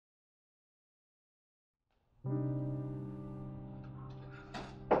You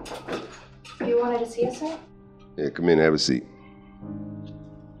wanted to see us, sir? Yeah, come in, have a seat.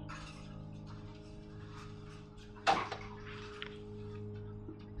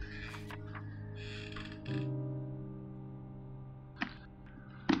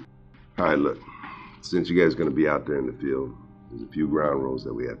 All right, look, since you guys are gonna be out there in the field, there's a few ground rules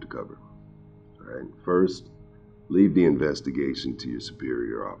that we have to cover. All right, first, leave the investigation to your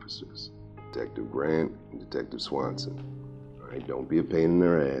superior officers, Detective Grant and Detective Swanson. All right, don't be a pain in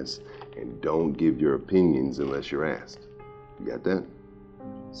their ass, and don't give your opinions unless you're asked. You got that?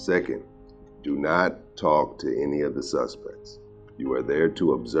 Second, do not talk to any of the suspects. You are there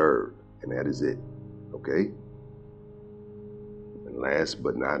to observe, and that is it, okay? And last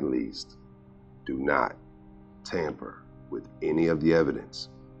but not least, do not tamper with any of the evidence.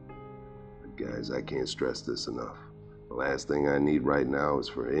 But guys, I can't stress this enough. The last thing I need right now is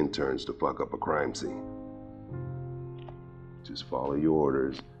for interns to fuck up a crime scene. Just follow your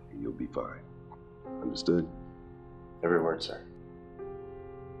orders and you'll be fine. Understood? Every word, sir.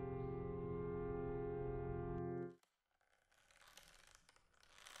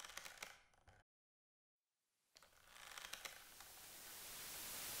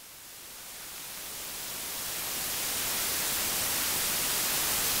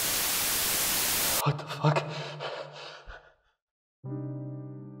 What the fuck?